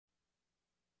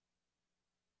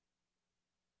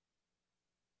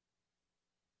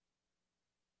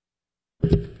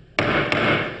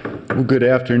Well, good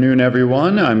afternoon,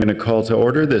 everyone. I'm going to call to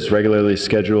order this regularly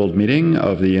scheduled meeting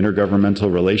of the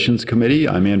Intergovernmental Relations Committee.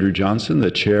 I'm Andrew Johnson, the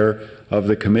chair of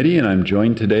the committee, and I'm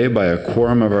joined today by a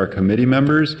quorum of our committee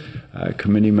members,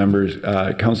 Councilmember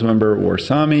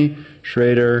Warsame,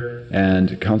 Schrader,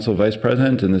 and Council Vice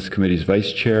President and this committee's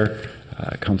Vice Chair,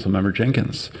 Councilmember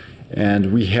Jenkins.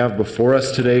 And we have before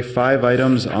us today 5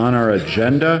 items on our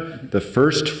agenda. The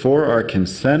first 4 are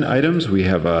consent items. We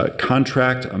have a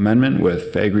contract amendment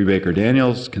with Faegre Baker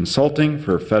Daniels Consulting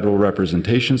for federal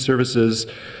representation services,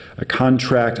 a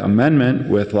contract amendment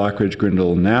with Lockridge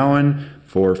Grindle Nowen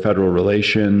for federal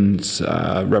relations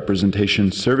representation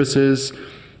services.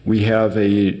 We have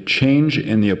a change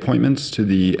in the appointments to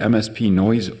the MSP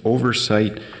Noise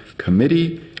Oversight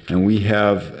Committee, and we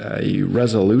have a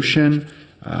resolution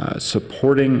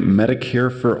supporting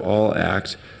Medicare for All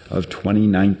Act of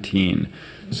 2019.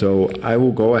 So I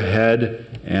will go ahead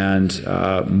and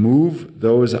move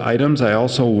those items. I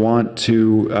also want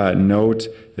to note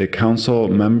that Council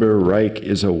Member Reich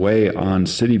is away on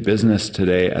city business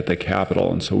today at the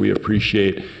Capitol, and so we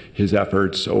appreciate his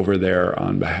efforts over there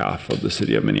on behalf of the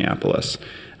city of Minneapolis.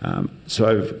 So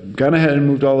I've gone ahead and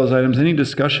moved all those items. Any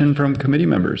discussion from committee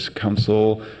members?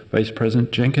 Council Vice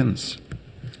President Jenkins.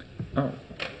 Oh.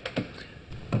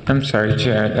 I'm sorry,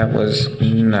 Chair, that was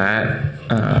not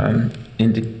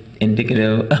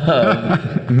indicative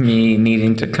of me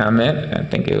needing to comment. I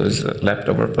think it was left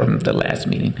over from the last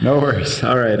meeting. No worries.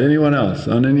 All right. Anyone else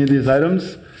on any of these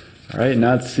items? All right.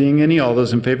 Not seeing any. All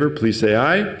those in favor, please say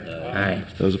aye. Aye.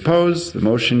 Those opposed, the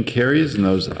motion carries and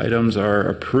those items are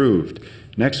approved.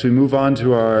 Next, we move on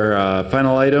to our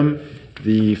final item,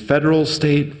 the federal,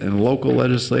 state, and local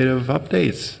legislative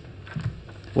updates.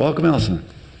 Welcome, Allison.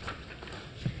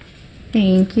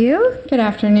 Thank you. Good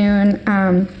afternoon,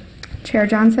 Chair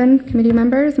Johnson, committee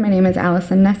members. My name is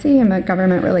Allison Nessie. I'm a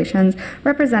government relations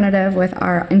representative with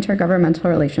our Intergovernmental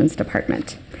Relations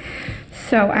Department.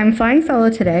 So I'm flying solo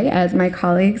today as my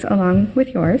colleagues, along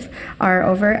with yours, are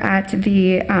over at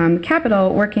the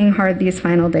Capitol working hard these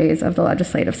final days of the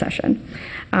legislative session.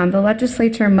 The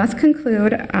legislature must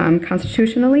conclude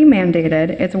constitutionally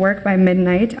mandated its work by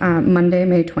midnight Monday,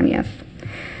 May 20th.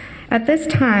 At this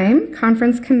time,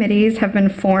 conference committees have been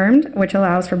formed, which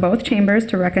allows for both chambers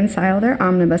to reconcile their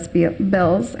omnibus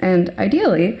bills and,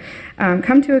 ideally,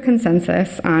 come to a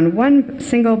consensus on one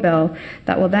single bill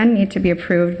that will then need to be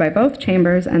approved by both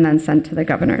chambers and then sent to the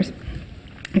governor's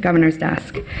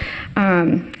desk.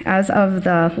 As of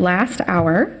the last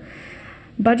hour,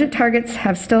 budget targets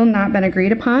have still not been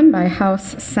agreed upon by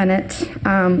House, Senate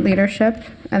leadership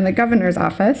and the governor's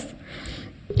office.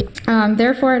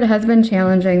 Therefore, it has been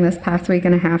challenging this past week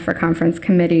and a half for conference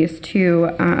committees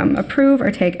to approve or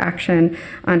take action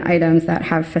on items that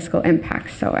have fiscal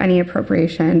impacts. So any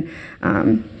appropriation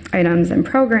items and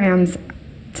programs,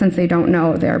 since they don't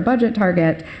know their budget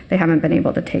target, they haven't been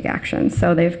able to take action.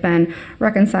 So they've been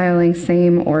reconciling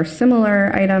same or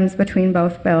similar items between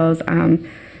both bills, and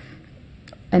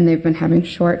they've been having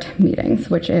short meetings,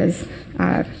 which is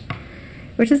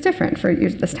different for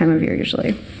this time of year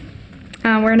usually.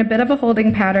 We're in a bit of a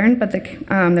holding pattern, but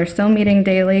they're still meeting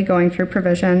daily, going through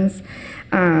provisions,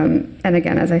 and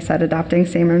again, as I said, adopting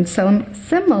same and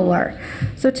similar.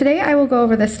 So today I will go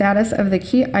over the status of the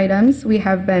key items we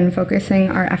have been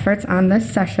focusing our efforts on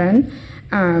this session.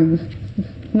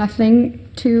 Nothing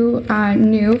too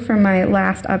new from my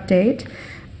last update,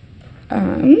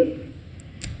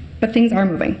 but things are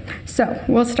moving. So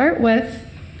we'll start with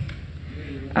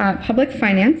public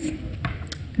finance.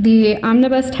 The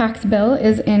omnibus tax bill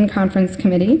is in conference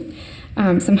committee.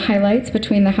 Some highlights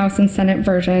between the House and Senate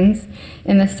versions.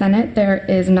 In the Senate, there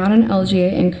is not an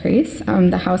LGA increase.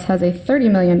 The House has a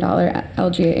 $30 million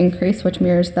LGA increase, which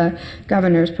mirrors the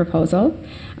governor's proposal.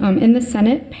 In the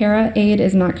Senate, para aid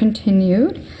is not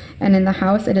continued, and in the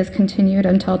House, it is continued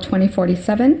until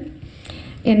 2047.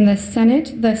 In the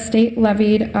Senate, the state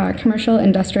levied commercial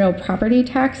industrial property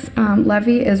tax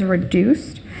levy is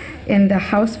reduced. In the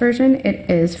House version, it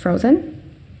is frozen.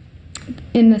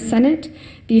 In the Senate,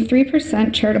 the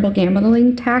 3% charitable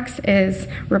gambling tax is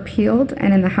repealed,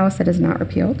 and in the House, it is not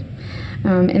repealed.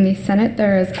 In the Senate,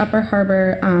 there is Upper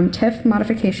Harbor TIF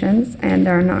modifications, and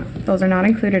those are not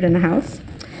included in the House.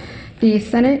 The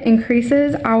Senate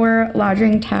increases our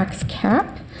lodging tax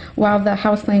cap, while the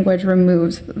House language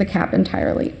removes the cap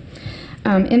entirely.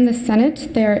 In the Senate,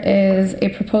 there is a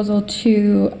proposal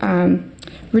to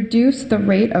reduce the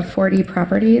rate of 4D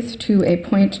properties to a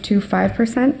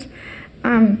 0.25%,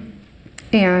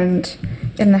 and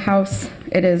in the House,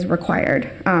 it is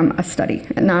required a study,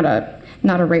 not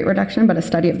a rate reduction, but a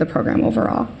study of the program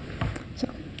overall. So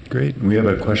Great. We have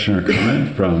a question or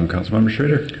comment from Councilmember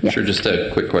Schrader. Yes. Sure, just a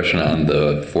quick question on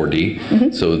the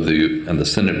 4D. So on the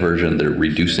Senate version, they're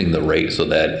reducing the rate, so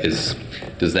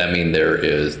does that mean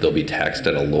they'll be taxed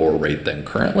at a lower rate than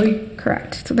currently?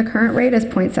 Correct. So the current rate is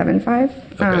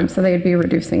 0.75, Okay. so they'd be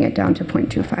reducing it down to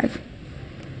 0.25.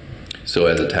 So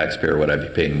as a taxpayer, would I be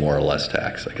paying more or less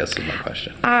tax, I guess is my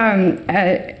question.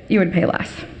 You would pay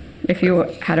less if you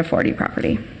had a 4D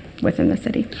property within the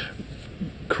city.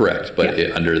 Correct, but Yeah.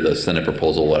 under the Senate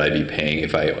proposal, would I be paying,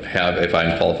 if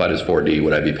I'm qualified as 4D,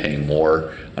 would I be paying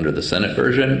more under the Senate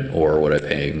version, or would I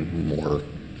paying more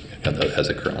as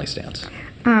it currently stands?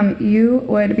 You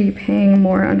would be paying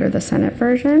more under the Senate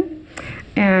version,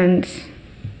 and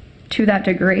to that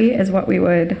degree is what we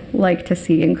would like to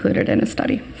see included in a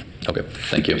study. Okay,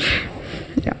 thank you.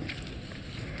 Yeah.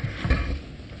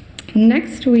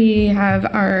 Next, we have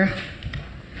our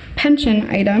pension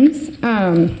items.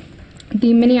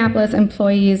 The Minneapolis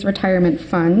Employees Retirement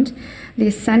Fund.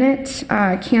 The Senate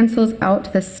cancels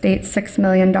out the state's $6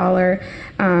 million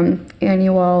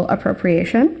annual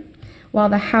appropriation, while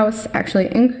the House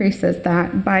actually increases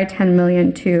that by $10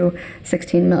 million to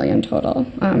 $16 million total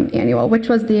annual, which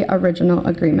was the original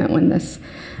agreement when this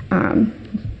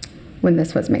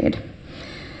was made.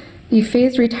 The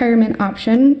phased retirement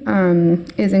option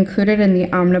is included in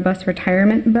the omnibus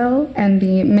retirement bill, and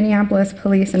the Minneapolis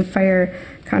Police and Fire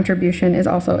contribution is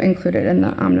also included in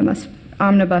the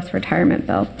omnibus retirement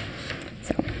bill.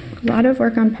 So a lot of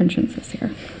work on pensions this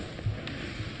year.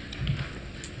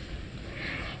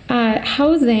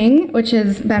 Housing, which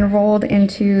has been rolled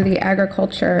into the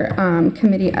Agriculture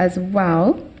Committee as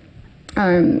well.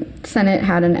 Senate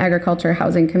had an Agriculture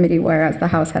Housing Committee, whereas the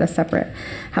House had a separate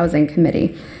Housing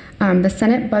Committee. The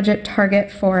Senate budget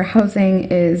target for housing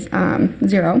is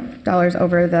 $0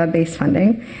 over the base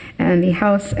funding, and the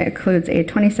House includes a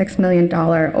 $26 million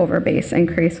over base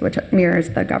increase, which mirrors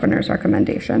the governor's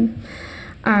recommendation.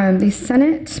 The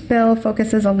Senate bill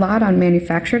focuses a lot on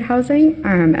manufactured housing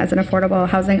as an affordable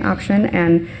housing option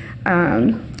and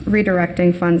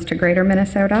redirecting funds to Greater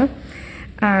Minnesota.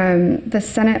 The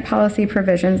Senate policy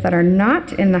provisions that are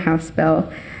not in the House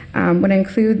bill would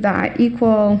include that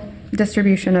equal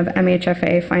distribution of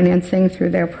MHFA financing through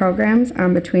their programs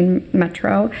between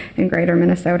Metro and Greater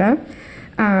Minnesota.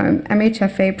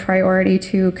 MHFA priority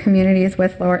to communities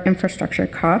with lower infrastructure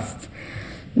costs.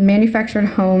 Manufactured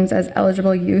homes as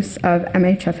eligible use of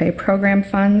MHFA program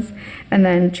funds, and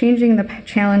then changing the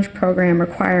challenge program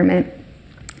requirement.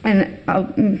 And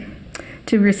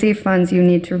to receive funds, you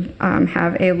need to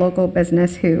have a local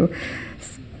business who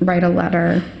write a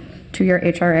letter to your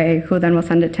HRA, who then will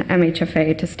send it to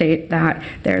MHFA to state that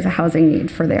there's a housing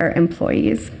need for their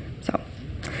employees. So,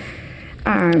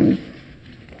 And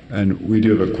we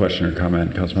do have a question or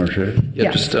comment, Councilmember Schrader. Yeah,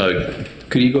 Yeah. just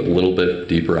could you go a little bit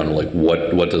deeper on like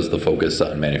what does the focus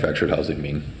on manufactured housing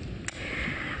mean?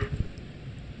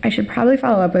 I should probably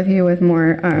follow up with you with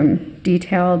more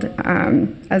detailed,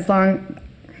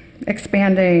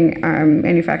 expanding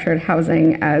manufactured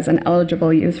housing as an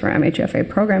eligible use for MHFA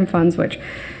program funds, which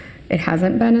it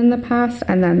hasn't been in the past.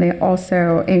 And then they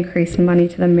also increased money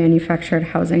to the Manufactured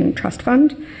Housing Trust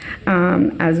Fund,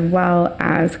 as well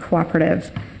as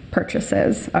cooperative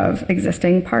purchases of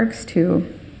existing parks to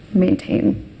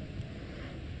maintain,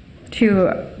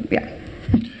 yeah.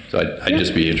 So I'd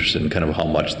just be interested in kind of how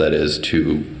much that is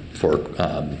for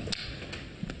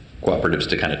cooperatives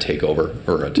to kind of take over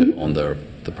or to own the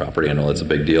property. I know that's a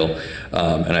big deal.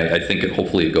 And I think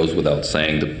hopefully it goes without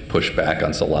saying to push back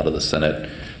on a lot of the Senate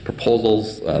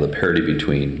proposals, the parity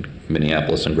between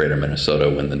Minneapolis and Greater Minnesota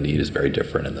when the need is very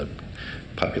different and the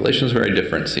population is very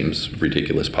different seems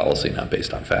ridiculous policy, not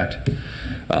based on fact.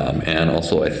 And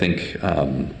also I think,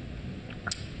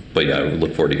 but yeah, I would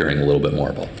look forward to hearing a little bit more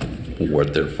about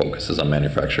what their focus is on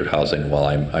manufactured housing. While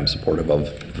I'm supportive of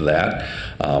that,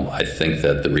 I think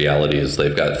that the reality is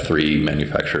they've got 3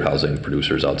 manufactured housing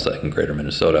producers outside in Greater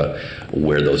Minnesota.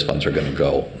 Where those funds are going to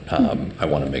go, I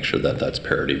want to make sure that that's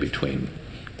parity between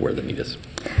where the need is.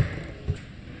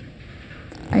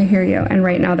 I hear you, and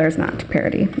right now there's not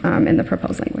parity in the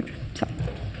proposed language. So,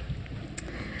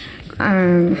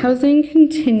 housing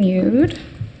continued.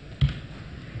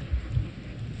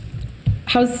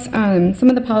 Some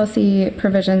of the policy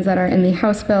provisions that are in the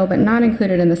House bill but not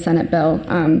included in the Senate bill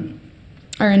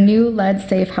are a new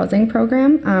lead-safe housing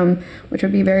program, which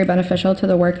would be very beneficial to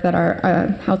the work that our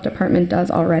health department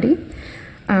does already.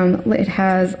 It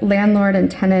has landlord and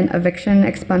tenant eviction,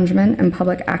 expungement, and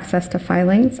public access to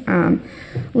filings,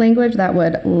 language that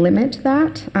would limit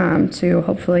that to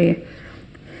hopefully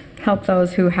help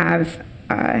those who have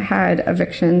had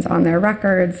evictions on their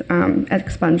records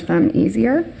expunge them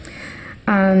easier.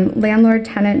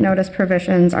 Landlord-tenant notice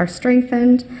provisions are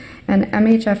strengthened, and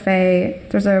MHFA,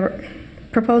 there's a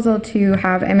proposal to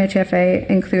have MHFA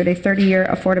include a 30-year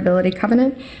affordability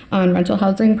covenant on rental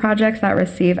housing projects that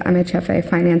receive MHFA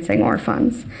financing or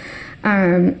funds.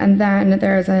 And then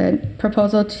there's a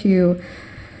proposal to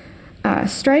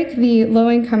strike the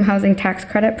low-income housing tax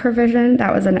credit provision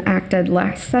that was enacted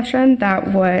last session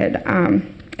that would,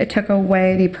 it took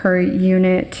away the per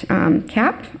unit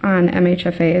cap on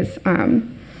MHFA's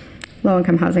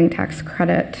low-income housing tax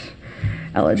credit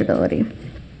eligibility.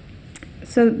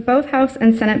 So both House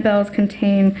and Senate bills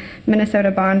contain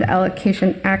Minnesota Bond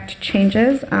Allocation Act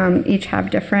changes. Each have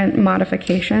different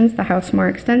modifications, the House more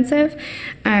extensive.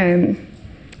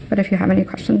 But if you have any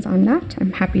questions on that,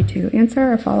 I'm happy to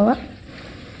answer or follow up.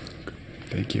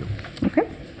 Thank you. Okay.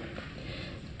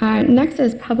 Next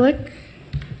is public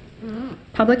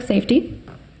safety,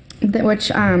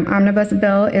 which omnibus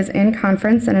bill is in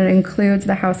conference, and it includes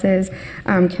the House's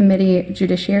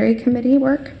Judiciary Committee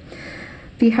work.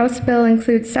 The House bill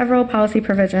includes several policy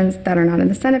provisions that are not in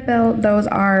the Senate bill. Those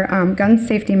are gun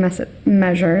safety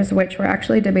measures, which were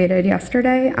actually debated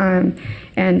yesterday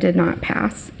and did not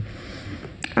pass.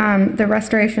 The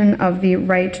restoration of the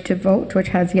right to vote, which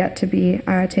has yet to be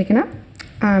taken up.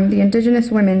 The Indigenous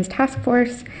Women's Task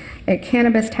Force, a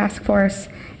cannabis task force,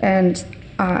 and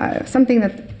something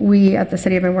that we at the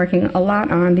city have been working a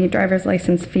lot on, the driver's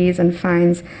license fees and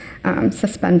fines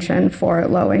suspension for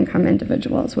low-income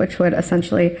individuals, which would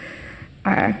essentially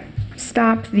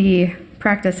stop the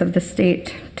practice of the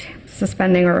state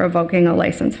suspending or revoking a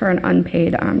license for an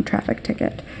unpaid traffic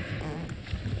ticket.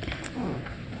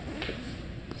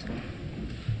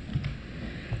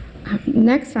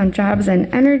 Next, on jobs and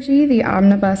energy, the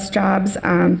omnibus jobs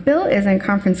bill is in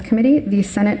conference committee. The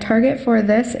Senate target for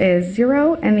this is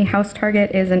 0, and the House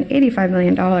target is an $85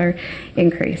 million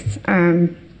increase.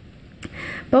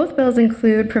 Both bills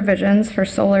include provisions for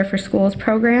Solar for Schools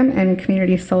program and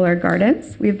community solar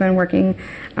gardens. We've been working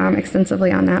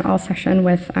extensively on that all session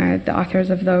with the authors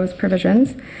of those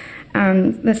provisions.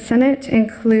 The Senate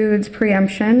includes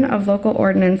preemption of local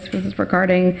ordinances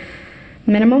regarding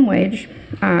minimum wage,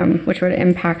 which would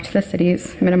impact the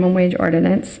city's minimum wage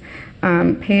ordinance,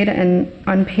 paid and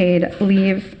unpaid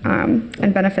leave,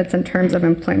 and benefits in terms of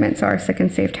employment. So our sick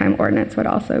and safe time ordinance would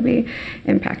also be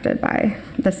impacted by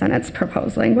the Senate's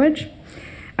proposed language.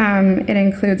 It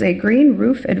includes a green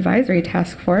roof advisory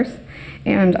task force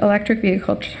and electric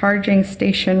vehicle charging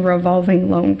station revolving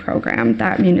loan program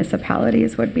that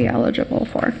municipalities would be eligible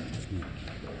for.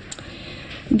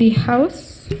 The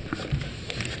House.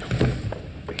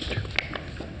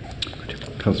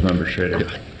 Councilmember Schrader.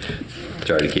 Yeah.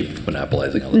 Sorry to keep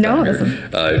monopolizing all the time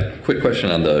here. Quick question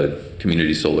on the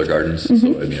community solar gardens.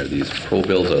 So, I mean, are these pro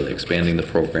bills? Are they expanding the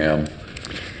program?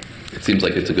 It seems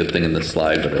like it's a good thing in this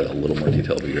slide, but a little more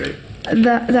detail would be great.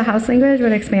 The House language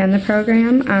would expand the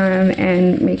program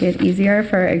and make it easier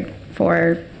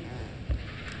for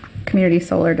community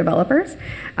solar developers.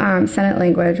 Senate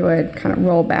language would kind of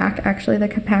roll back actually the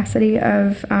capacity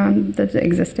of the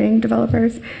existing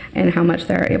developers and how much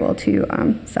they're able to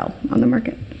sell on the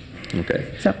market.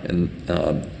 Okay. So, and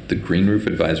the Green Roof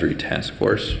Advisory Task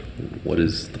Force, what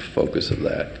is the focus of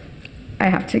that? I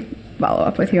have to follow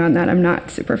up with you on that. I'm not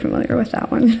super familiar with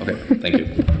that one. Okay, thank you.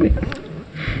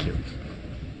 Thank you.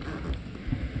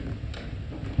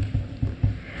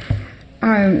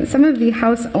 Some of the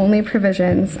House-only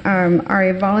provisions are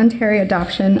a voluntary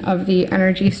adoption of the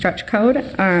Energy Stretch Code,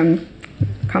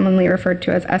 commonly referred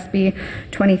to as SB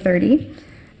 2030.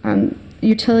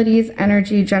 Utilities,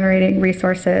 energy generating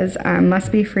resources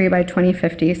must be free by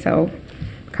 2050, so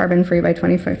carbon-free by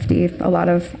 2050. A lot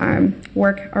of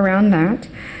work around that.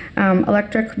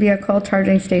 Electric vehicle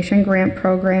charging station grant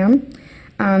program.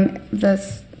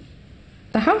 The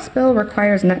House bill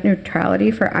requires net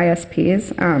neutrality for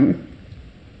ISPs.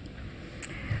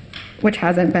 Which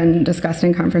hasn't been discussed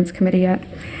in conference committee yet.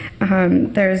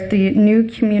 There's the new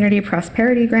Community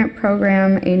Prosperity Grant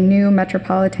Program, a new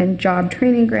Metropolitan Job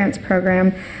Training Grants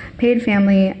Program, paid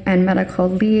family and medical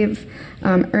leave,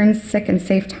 earned sick and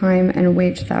safe time, and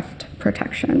wage theft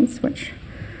protections, which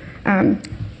there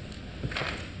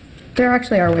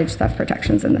actually are wage theft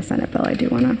protections in the Senate bill. I do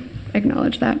want to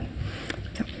acknowledge that.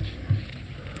 So.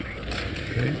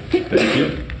 Okay. Thank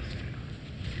you.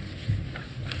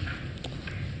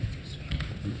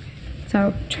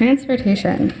 So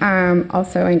transportation,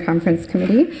 also in conference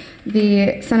committee.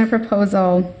 The Senate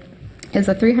proposal is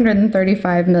a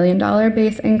 $335 million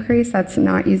base increase. That's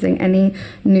not using any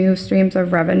new streams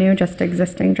of revenue, just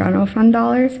existing general fund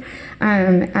dollars.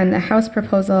 And the House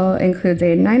proposal includes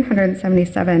a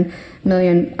 $977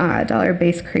 million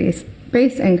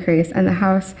base increase, and the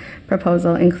House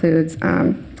proposal includes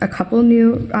a couple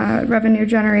new revenue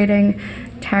generating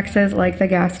taxes like the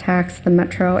gas tax, the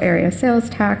metro area sales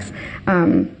tax,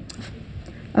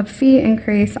 a fee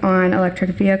increase on electric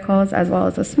vehicles, as well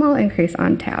as a small increase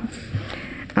on tabs,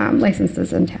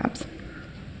 licenses and tabs.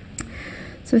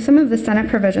 So some of the Senate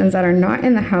provisions that are not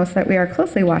in the House that we are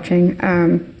closely watching,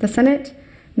 the Senate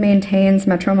maintains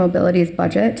Metro Mobility's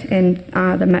budget in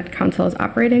the Met Council's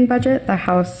operating budget. The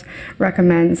House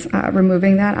recommends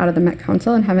removing that out of the Met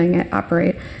Council and having it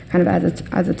operate kind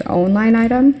of as its own line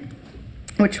item,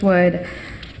 which would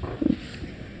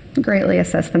greatly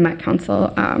assist the Met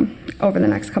Council over the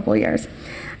next couple of years.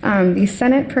 The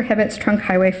Senate prohibits trunk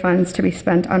highway funds to be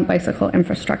spent on bicycle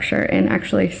infrastructure in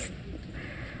actually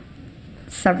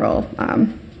several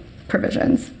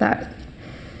provisions that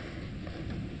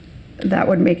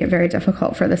would make it very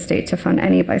difficult for the state to fund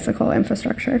any bicycle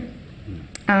infrastructure.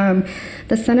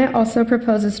 The Senate also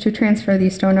proposes to transfer the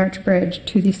Stone Arch Bridge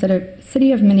to the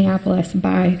city of Minneapolis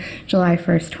by July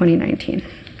 1st, 2019.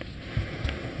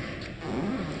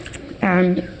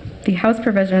 And the House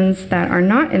provisions that are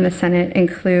not in the Senate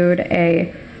include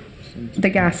the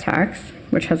gas tax,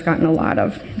 which has gotten a lot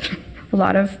of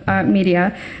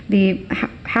media, the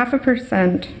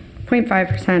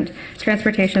 0.5%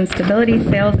 transportation stability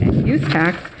sales and use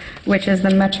tax, which is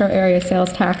the metro area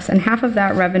sales tax, and half of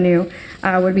that revenue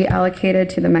would be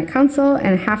allocated to the Met Council,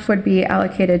 and half would be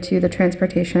allocated to the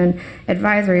Transportation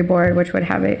Advisory Board, which would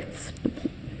have a...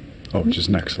 Oh, just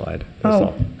next slide. That's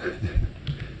all.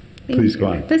 Please go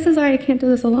on. This is why I can't do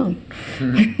this alone.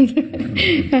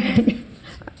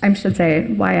 I should say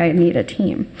why I need a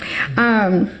team.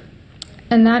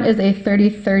 And that is a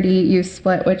 30-30 use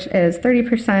split, which is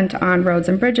 30% on roads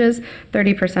and bridges,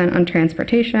 30% on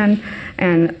transportation,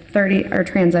 and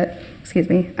transit,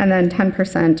 and then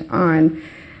 10% on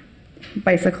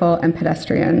bicycle and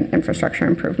pedestrian infrastructure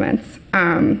improvements.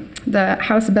 The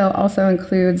House bill also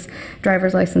includes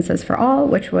driver's licenses for all,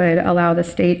 which would allow the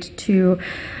state to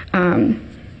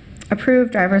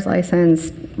approve driver's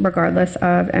license regardless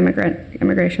of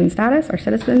immigration status or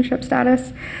citizenship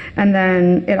status. And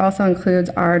then it also includes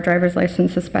our driver's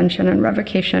license suspension and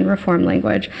revocation reform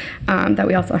language that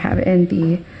we also have in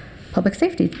the public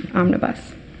safety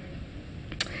omnibus.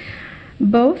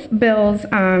 Both bills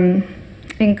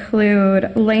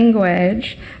include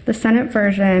language. The Senate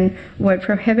version would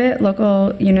prohibit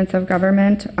local units of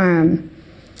government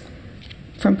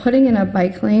from putting in a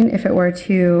bike lane if it were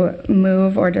to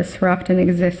move or disrupt an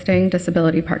existing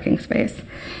disability parking space.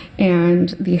 And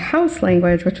the House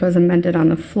language, which was amended on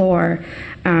the floor,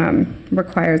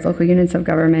 requires local units of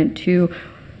government to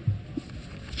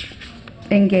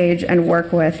engage and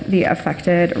work with the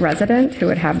affected resident who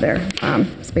would have their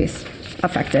space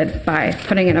affected by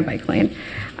putting in a bike lane.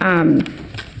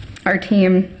 Our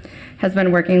team has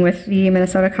been working with the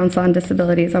Minnesota Council on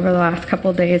Disabilities over the last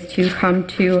couple of days to come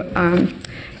to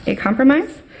a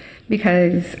compromise,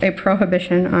 because a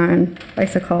prohibition on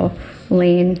bicycle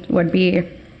lane would be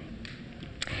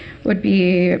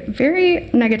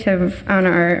very negative on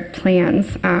our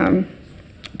plans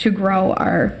to grow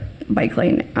our bike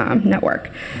lane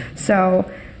network. So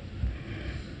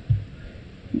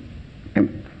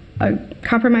a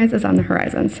compromise is on the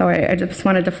horizon. So I just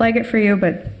wanted to flag it for you,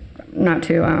 but not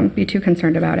to be too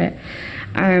concerned about it.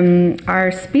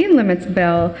 Our speed limits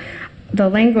bill, the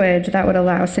language that would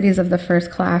allow cities of the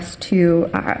first class to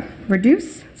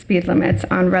reduce speed limits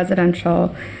on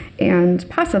residential and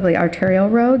possibly arterial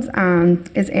roads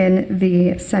is in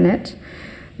the Senate.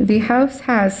 The House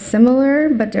has similar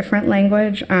but different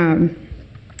language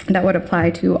that would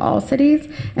apply to all cities,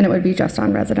 and it would be just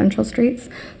on residential streets.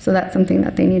 So that's something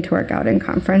that they need to work out in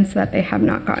conference that they have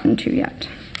not gotten to yet.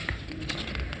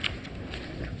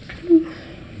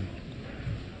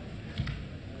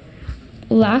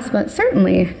 Last but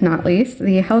certainly not least,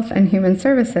 the Health and Human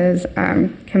Services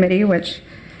Committee, which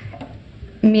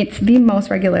meets the most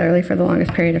regularly for the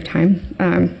longest period of time.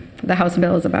 The House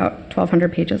bill is about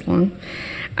 1,200 pages long.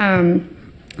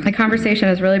 The conversation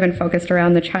has really been focused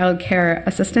around the Child Care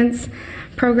Assistance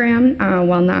Program.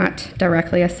 While not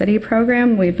directly a city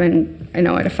program, I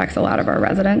know it affects a lot of our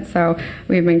residents, so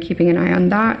we've been keeping an eye on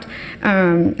that.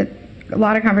 A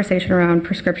lot of conversation around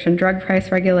prescription drug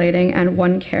price regulating and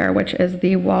OneCare, which is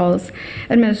the Walz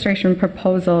administration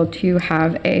proposal to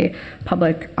have a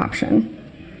public option.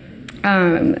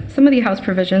 Some of the House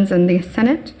provisions in the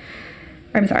Senate,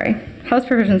 House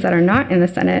provisions that are not in the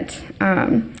Senate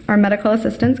are medical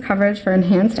assistance coverage for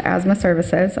enhanced asthma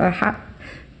services, a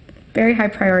very high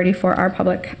priority for our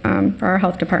for our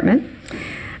health department.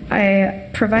 A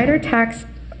provider tax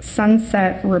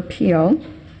sunset repeal,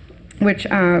 which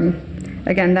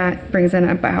again, that brings in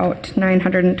about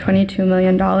 $922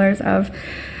 million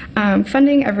of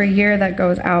funding every year that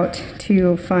goes out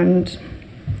to fund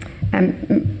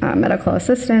medical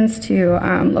assistance to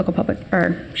local public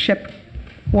or SHIP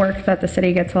work that the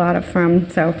city gets a lot of from.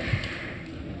 So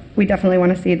we definitely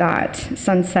want to see that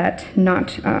sunset,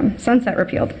 not sunset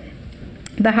repealed.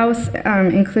 The House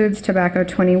includes Tobacco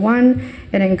 21,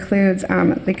 it includes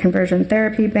the conversion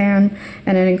therapy ban,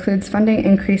 and it includes funding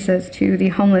increases to the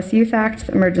Homeless Youth Act,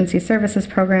 the Emergency Services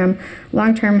Program,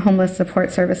 long-term homeless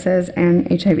support services, and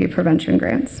HIV prevention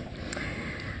grants.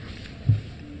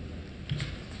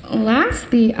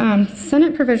 Last, the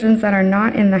Senate provisions that are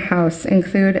not in the House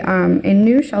include a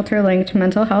new shelter-linked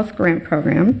mental health grant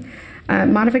program,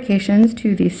 modifications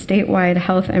to the statewide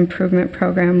health improvement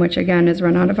program, which again is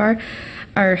run out of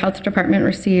our health department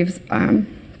receives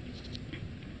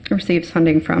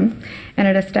funding from, and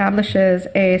it establishes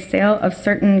a sale of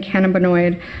certain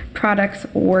cannabinoid products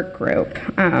work group.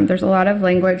 There's a lot of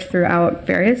language throughout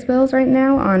various bills right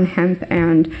now on hemp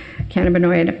and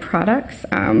cannabinoid products.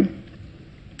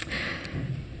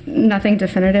 Nothing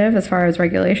definitive as far as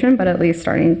regulation, but at least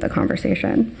starting the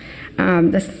conversation.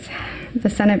 The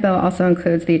Senate bill also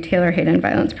includes the Taylor Hate and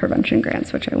Violence Prevention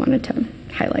Grants, which I wanted to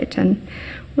highlight and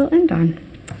we'll end on.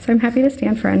 So I'm happy to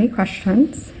stand for any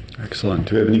questions. Excellent.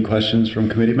 Do we have any questions from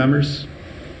committee members?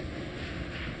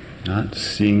 Not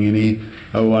seeing any.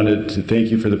 I wanted to thank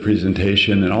you for the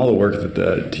presentation and all the work that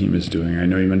the team is doing. I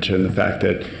know you mentioned the fact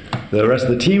that the rest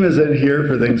of the team is in here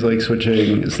for things like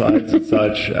switching slides and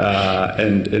such,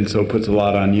 and so it puts a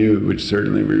lot on you, which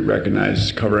certainly we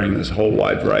recognize covering this whole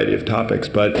wide variety of topics.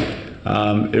 But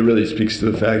it really speaks to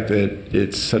the fact that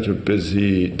it's such a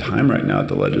busy time right now at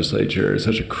the legislature. It's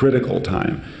such a critical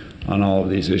time on all of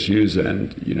these issues,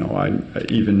 and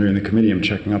even during the committee, I'm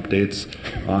checking updates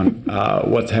on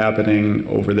what's happening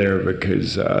over there,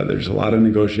 because there's a lot of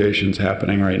negotiations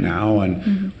happening right now,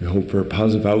 and we hope for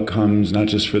positive outcomes, not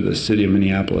just for the city of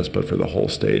Minneapolis, but for the whole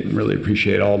state, and really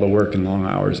appreciate all the work and long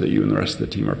hours that you and the rest of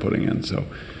the team are putting in. So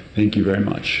thank you very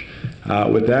much.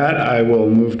 With that, I will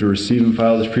move to receive and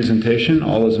file this presentation.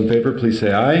 All those in favor, please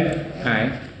say aye.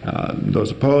 Aye.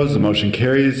 Those opposed, the motion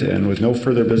carries. And with no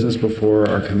further business before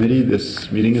our committee,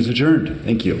 this meeting is adjourned.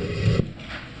 Thank you.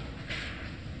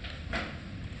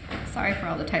 Sorry for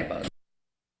all the typos.